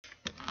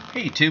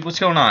Hey YouTube, what's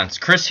going on? It's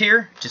Chris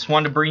here. Just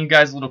wanted to bring you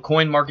guys a little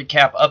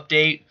Coinmarketcap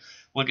update.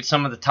 Look at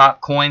some of the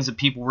top coins that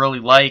people really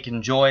like,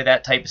 enjoy,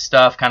 that type of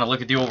stuff. Kind of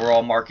look at the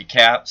overall market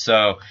cap.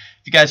 So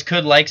if you guys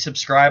could like,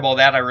 subscribe, all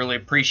that, I really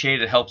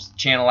appreciate it. It helps the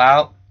channel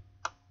out.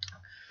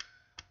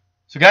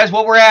 So guys,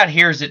 what we're at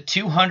here is at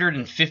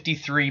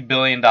 $253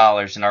 billion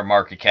in our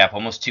market cap,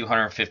 almost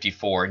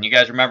 254. And you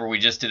guys remember we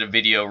just did a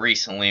video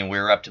recently and we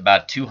were up to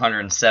about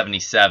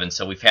 277.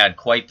 So we've had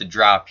quite the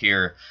drop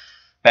here,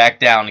 back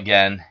down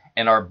again.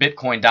 And our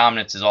Bitcoin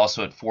dominance is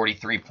also at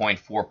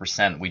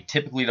 43.4%. We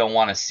typically don't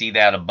want to see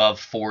that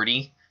above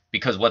 40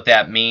 because what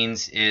that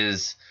means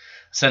is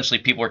essentially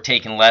people are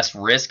taking less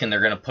risk and they're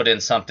going to put in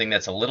something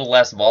that's a little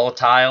less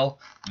volatile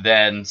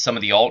than some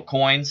of the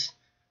altcoins.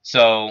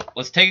 So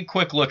let's take a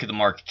quick look at the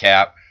market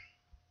cap.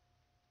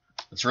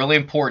 It's really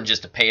important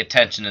just to pay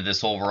attention to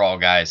this overall,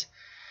 guys.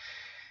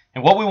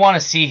 And what we want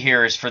to see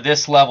here is for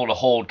this level to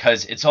hold,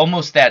 because it's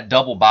almost that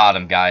double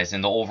bottom, guys,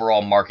 in the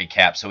overall market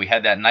cap. So we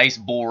had that nice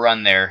bull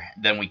run there.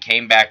 Then we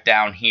came back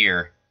down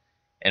here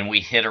and we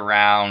hit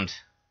around,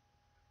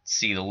 let's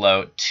see the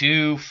low,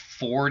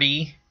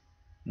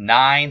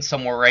 249,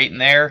 somewhere right in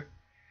there.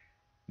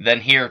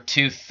 Then here,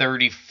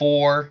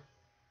 234.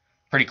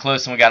 Pretty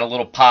close, and we got a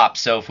little pop.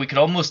 So if we could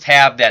almost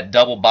have that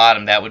double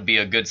bottom, that would be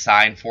a good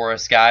sign for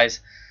us, guys.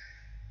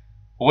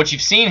 But what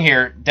you've seen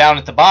here down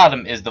at the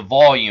bottom is the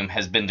volume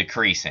has been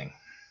decreasing.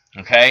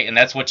 Okay, and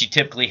that's what you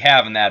typically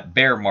have in that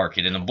bear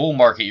market. In the bull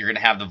market, you're going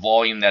to have the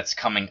volume that's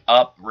coming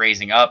up,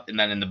 raising up, and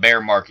then in the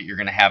bear market, you're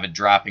going to have it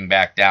dropping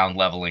back down,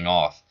 leveling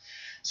off.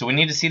 So we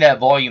need to see that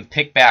volume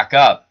pick back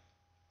up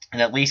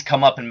and at least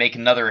come up and make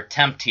another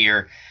attempt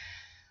here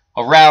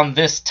around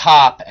this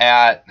top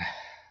at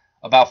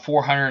about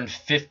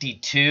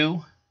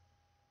 $452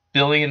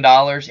 billion,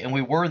 and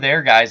we were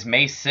there, guys,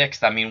 May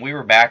 6th. I mean, we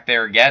were back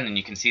there again, and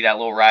you can see that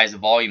little rise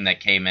of volume that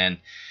came in.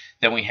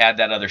 Then we had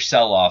that other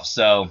sell-off.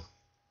 So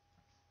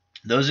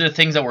those are the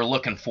things that we're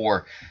looking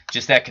for,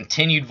 just that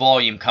continued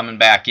volume coming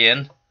back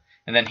in.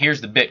 And then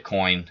here's the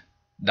Bitcoin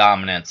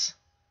dominance.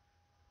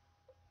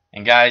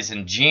 And guys,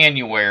 in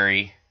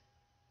January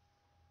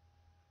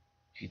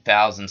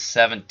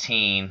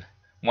 2017,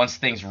 once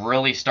things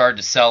really started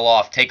to sell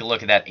off, take a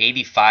look at that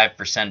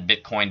 85%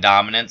 Bitcoin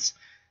dominance.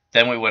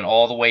 Then we went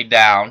all the way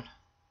down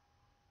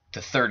to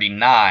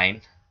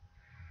 39.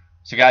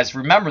 So guys,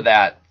 remember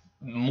that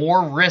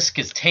more risk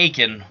is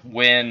taken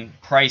when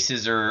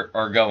prices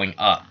are going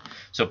up.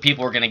 So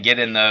people are going to get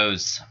in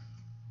those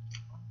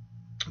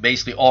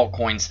basically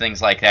altcoins,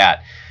 things like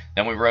that.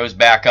 Then we rose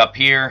back up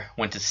here,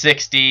 went to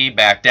 60,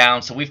 back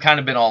down. So we've kind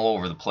of been all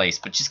over the place.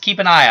 But just keep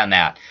an eye on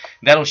that.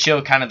 That'll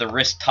show kind of the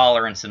risk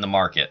tolerance in the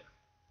market.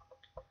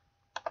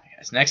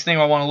 Guys, next thing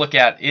I want to look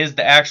at is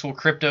the actual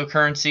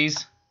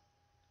cryptocurrencies.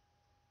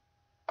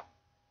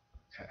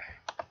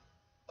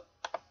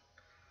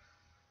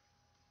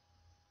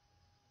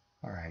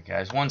 Alright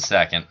guys, 1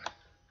 second.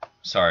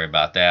 Sorry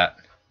about that.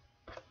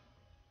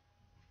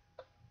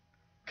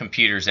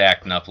 Computer's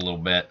acting up a little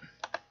bit.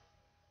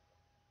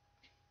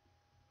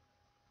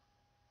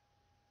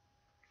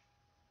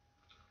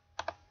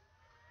 And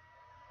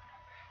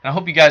I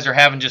hope you guys are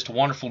having just a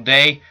wonderful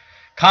day.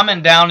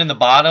 Comment down in the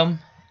bottom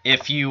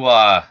if you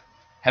have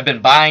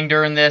been buying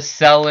during this,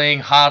 selling,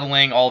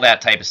 hodling, all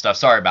that type of stuff.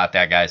 Sorry about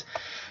that, guys.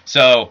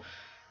 So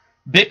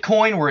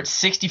Bitcoin, we're at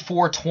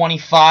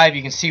 64.25.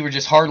 You can see we're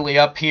just hardly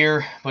up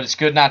here, but it's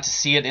good not to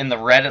see it in the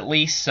red at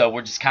least. So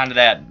we're just kind of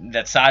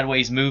that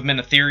sideways movement.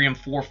 Ethereum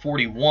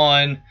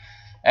 441,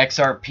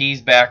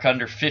 XRP's back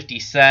under 50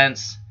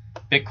 cents,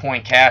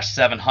 Bitcoin Cash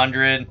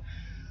 700.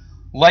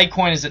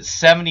 Litecoin is at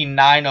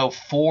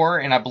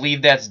 79.04, and I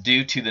believe that's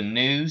due to the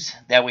news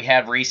that we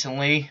had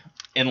recently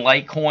in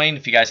Litecoin,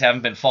 if you guys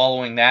haven't been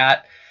following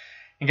that.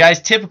 And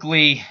guys,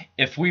 typically,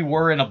 if we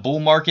were in a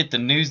bull market, the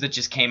news that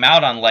just came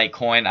out on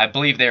Litecoin, I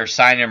believe they are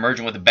signing and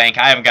merging with a bank.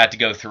 I haven't got to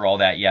go through all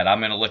that yet.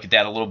 I'm going to look at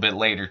that a little bit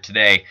later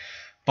today.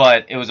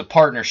 But it was a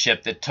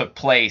partnership that took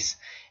place.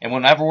 And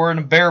whenever we're in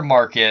a bear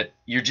market,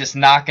 you're just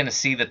not going to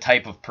see the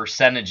type of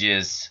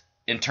percentages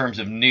in terms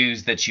of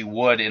news that you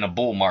would in a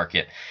bull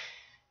market.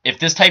 If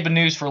this type of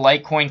news for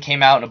Litecoin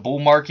came out in a bull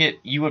market,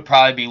 you would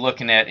probably be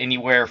looking at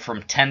anywhere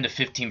from 10 to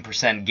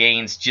 15%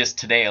 gains just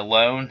today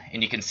alone.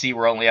 And you can see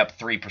we're only up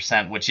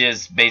 3%, which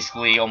is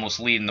basically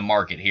almost leading the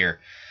market here.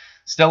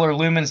 Stellar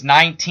Lumens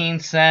 19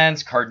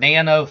 cents,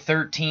 Cardano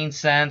 13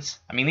 cents.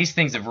 I mean, these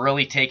things have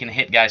really taken a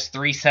hit, guys.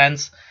 3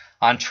 cents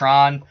on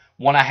Tron.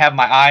 One I have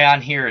my eye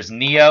on here is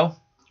Neo.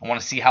 I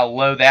want to see how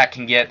low that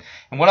can get.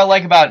 And what I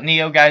like about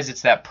Neo, guys,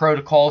 it's that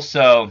protocol.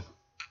 So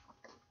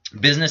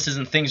businesses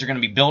and things are going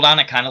to be built on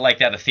it, kind of like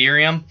that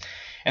Ethereum.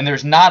 And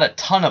there's not a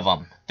ton of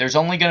them. There's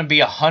only going to be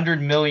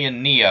 100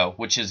 million Neo,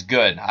 which is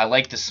good. I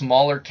like the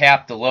smaller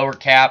cap, the lower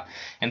cap,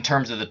 in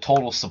terms of the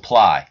total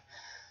supply.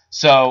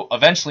 So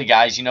eventually,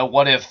 guys, you know,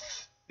 what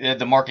if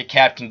the market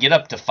cap can get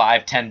up to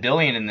 5-10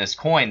 billion in this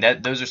coin?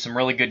 Those are some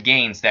really good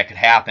gains that could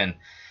happen.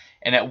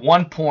 And at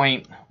one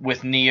point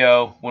with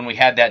Neo, when we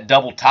had that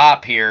double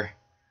top here,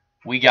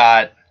 we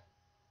got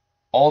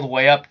all the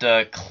way up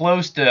to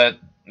close to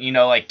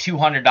like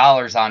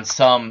 $200 on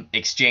some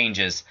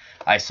exchanges.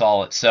 I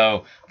saw it.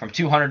 So from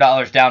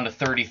 $200 down to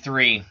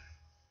 33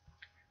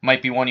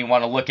 might be one you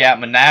want to look at.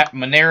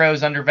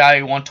 Monero's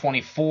undervalued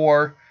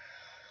 124.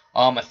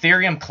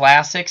 Ethereum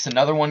Classics,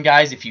 another one,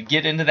 guys. If you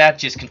get into that,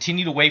 just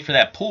continue to wait for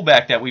that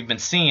pullback that we've been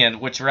seeing,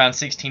 which around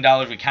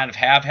 $16 we kind of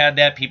have had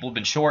that. People have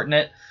been shorting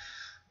it.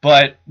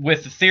 But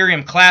with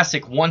Ethereum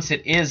Classic, once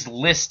it is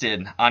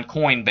listed on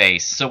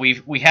Coinbase, so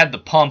we had the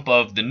pump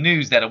of the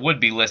news that it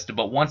would be listed,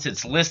 but once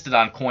it's listed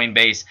on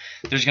Coinbase,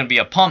 there's going to be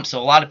a pump. So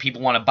a lot of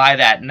people want to buy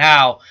that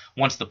now.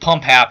 Once the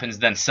pump happens,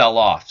 then sell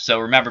off. So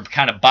remember,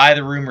 kind of buy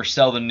the rumor,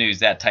 sell the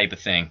news, that type of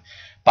thing.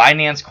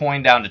 Binance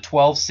Coin down to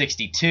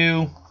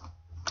 1262.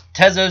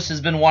 Tezos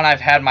has been one I've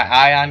had my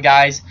eye on,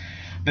 guys.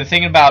 Been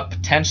thinking about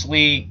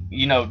potentially,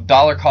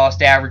 dollar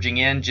cost averaging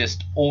in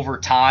just over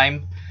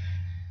time.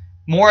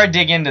 More I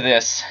dig into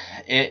this,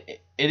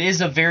 it is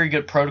a very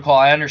good protocol.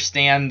 I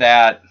understand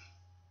that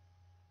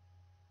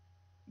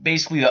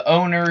basically the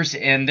owners,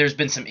 and there's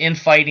been some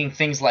infighting,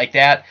 things like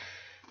that.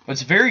 But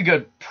it's a very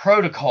good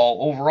protocol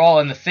overall,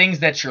 and the things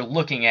that you're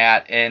looking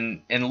at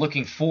and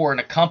looking for in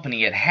a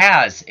company, it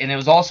has. And it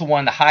was also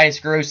one of the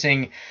highest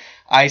grossing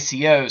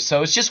ICOs.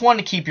 So it's just one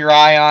to keep your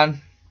eye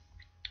on.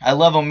 I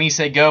love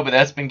Omise Go, but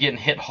that's been getting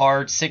hit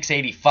hard.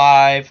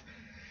 685.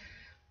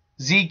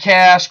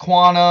 Zcash,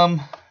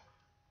 Quantum.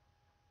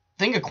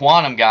 Think of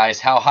Quantum, guys,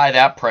 how high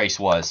that price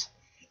was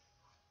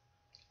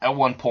at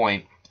one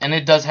point. And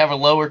it does have a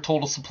lower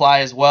total supply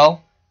as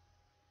well.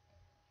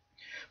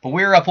 But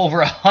we're up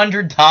over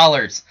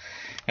 $100,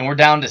 and we're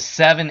down to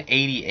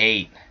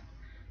 788. I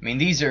mean,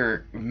 these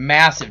are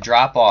massive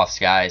drop-offs,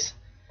 guys.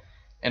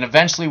 And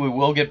eventually we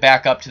will get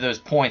back up to those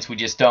points. We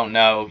just don't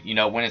know,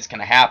 when it's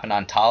going to happen.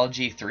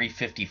 Ontology,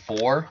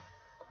 354.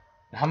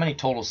 How many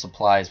total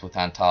supplies with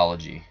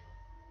Ontology?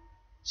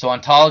 So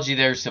Ontology,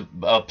 there's a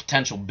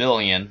potential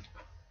billion.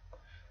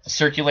 The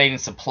circulating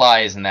supply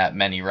isn't that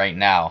many right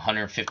now,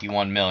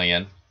 151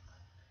 million.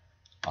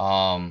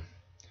 One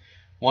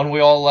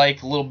we all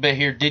like a little bit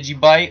here,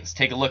 Digibyte. Let's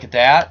take a look at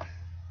that.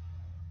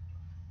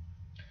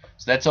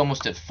 So that's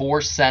almost at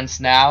 4 cents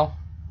now.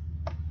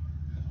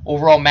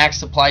 Overall max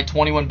supply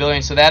 21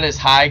 billion. So that is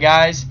high,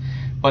 guys.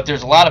 But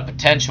there's a lot of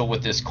potential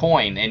with this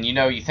coin. And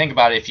you think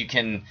about it, if you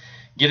can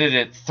get it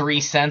at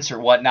 3 cents or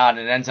whatnot,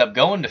 and it ends up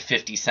going to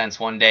 50 cents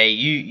one day,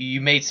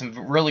 you made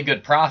some really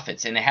good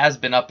profits. And it has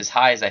been up as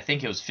high as, I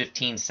think it was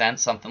 15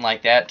 cents, something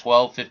like that,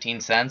 12,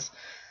 15 cents.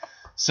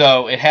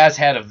 So it has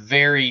had a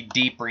very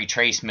deep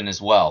retracement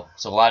as well.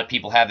 So a lot of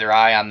people have their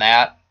eye on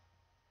that.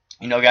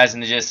 Guys,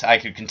 and I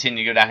could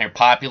continue to go down here.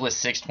 Populous,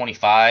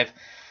 625.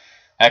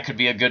 That could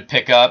be a good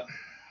pickup.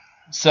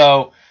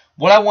 So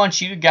what I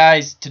want you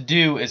guys to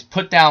do is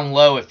put down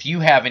low if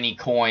you have any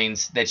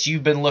coins that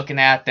you've been looking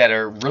at that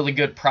are really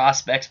good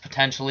prospects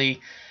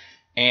potentially,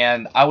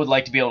 and I would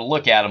like to be able to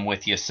look at them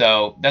with you.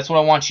 So that's what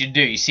I want you to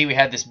do. You see we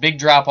had this big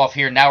drop off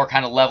here. Now we're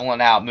kind of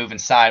leveling out, moving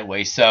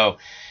sideways. So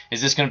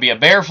is this going to be a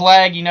bear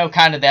flag,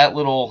 kind of that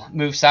little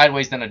move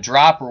sideways, then a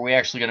drop, or are we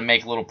actually going to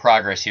make a little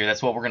progress here?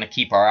 That's what we're going to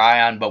keep our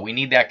eye on, but we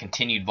need that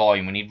continued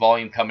volume. We need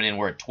volume coming in.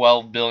 We're at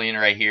 12 billion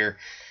right here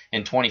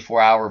in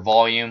 24-hour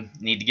volume.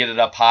 Need to get it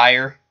up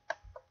higher.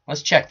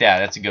 Let's check that.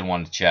 That's a good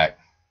one to check.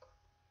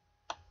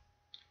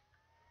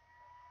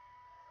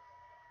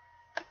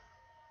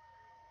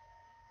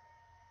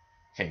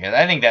 Okay, guys,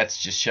 I think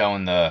that's just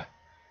showing the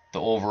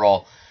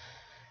overall.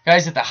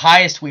 Guys, at the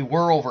highest, we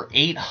were over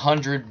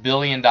 $800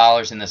 billion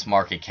in this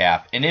market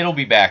cap. And it'll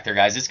be back there,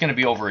 guys. It's going to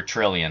be over $1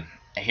 trillion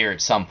here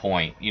at some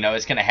point.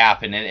 It's going to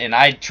happen. And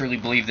I truly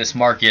believe this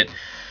market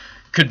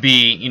could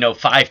be,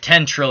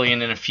 5-10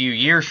 trillion in a few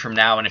years from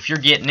now. And if you're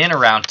getting in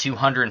around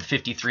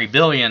 253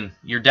 billion,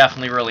 you're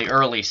definitely really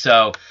early.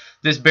 So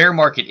this bear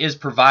market is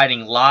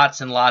providing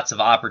lots and lots of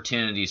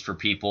opportunities for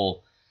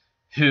people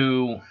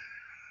who,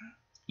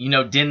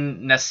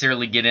 didn't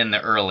necessarily get in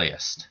the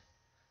earliest.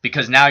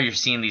 Because now you're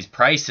seeing these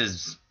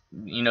prices,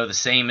 the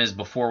same as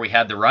before we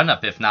had the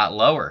run-up, if not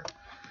lower.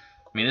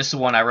 I mean, this is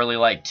one I really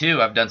like,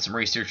 too. I've done some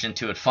research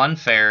into it,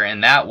 Funfair,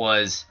 and that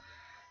was,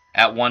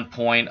 at one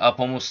point, up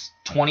almost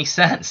 20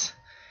 cents.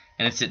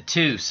 And it's at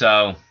 2.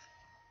 So,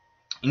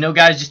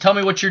 guys, just tell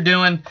me what you're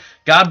doing.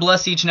 God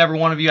bless each and every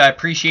one of you. I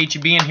appreciate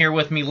you being here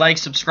with me. Like,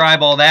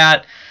 subscribe, all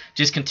that.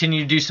 Just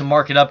continue to do some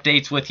market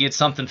updates with you. It's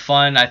something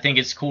fun. I think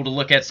it's cool to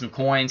look at some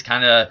coins,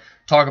 kind of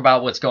talk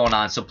about what's going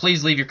on. So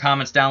please leave your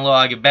comments down low.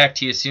 I'll get back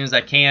to you as soon as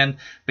I can.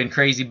 Been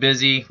crazy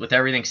busy with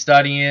everything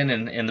studying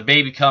and the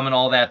baby coming,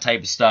 all that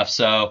type of stuff.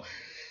 So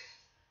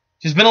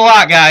it's been a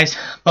lot, guys.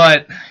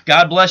 But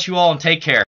God bless you all and take care.